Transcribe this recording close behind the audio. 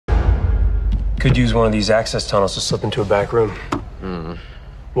Could use one of these access tunnels to slip into a back room.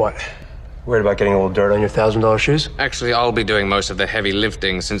 What? Worried about getting a little dirt on your $1,000 shoes? Actually, I'll be doing most of the heavy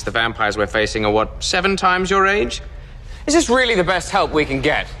lifting since the vampires we're facing are, what, 7 times your age? Is this really the best help we can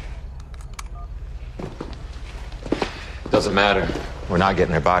get? Doesn't matter. We're not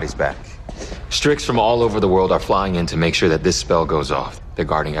getting their bodies back. Strix from all over the world are flying in to make sure that this spell goes off. They're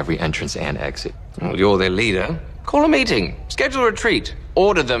guarding every entrance and exit. Well, you're their leader. Call a meeting. Schedule a retreat.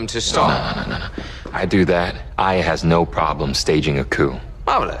 Order them to stop. No. I do that. Aya has no problem staging a coup.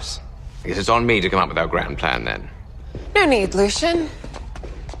 Marvelous. I guess it's on me to come up with our grand plan, then. No need, Lucian.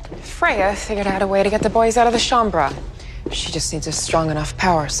 Freya figured out a way to get the boys out of the Chambra. She just needs a strong enough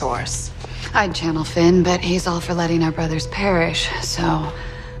power source. I'd channel Finn, but he's all for letting our brothers perish, so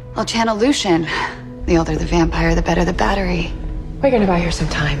I'll channel Lucian. The older the vampire, the better the battery. We're gonna buy her some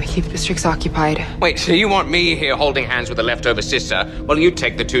time, keep the Strix occupied. Wait, so you want me here holding hands with a leftover sister while you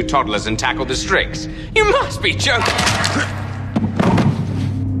take the 2 toddlers and tackle the Strix? You must be joking!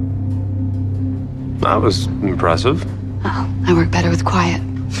 That was impressive. Oh, I work better with quiet.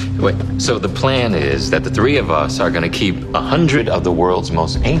 Wait, so the plan is that the 3 of us are gonna keep 100 of the world's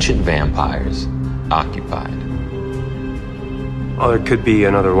most ancient vampires occupied. Well, there could be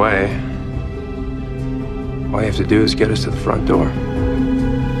another way. All you have to do is get us to the front door.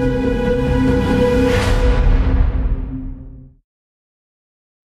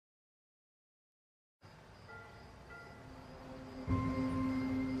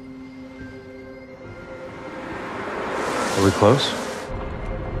 Are we close?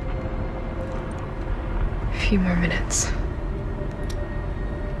 A few more minutes.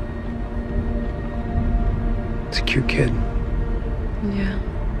 It's a cute kid. Yeah,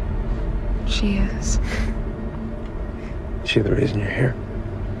 she is. Is she the reason you're here?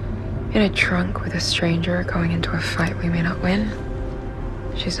 In a trunk with a stranger going into a fight we may not win.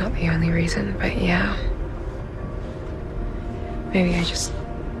 She's not the only reason, but yeah. Maybe I just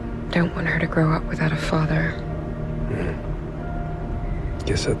don't want her to grow up without a father.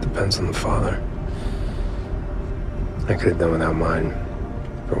 Guess that depends on the father. I could have done without mine.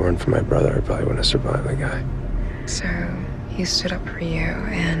 If it weren't for my brother, I probably wouldn't have survived the guy. So, he stood up for you,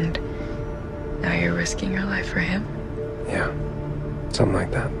 and now you're risking your life for him? Yeah, something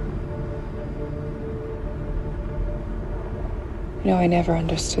like that. You know, I never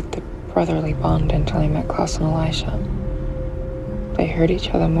understood the brotherly bond until I met Klaus and Elisha. They hurt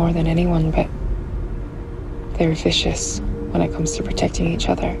each other more than anyone, but they're vicious when it comes to protecting each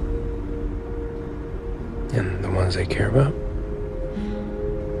other. And the ones they care about?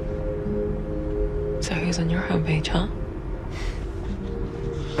 So who's on your homepage, huh?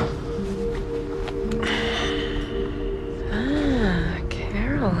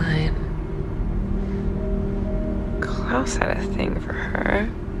 Caroline. Klaus had a thing for her.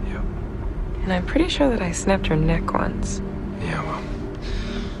 Yep. And I'm pretty sure that I snapped her neck once. Yeah, well,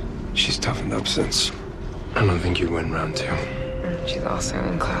 she's toughened up since. I don't think you'd win round 2. And she's also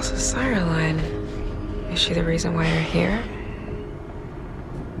in Klaus's sire line. Is she the reason why you're here?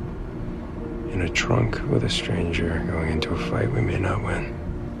 In a trunk with a stranger going into a fight we may not win.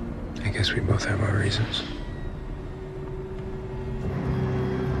 I guess we both have our reasons.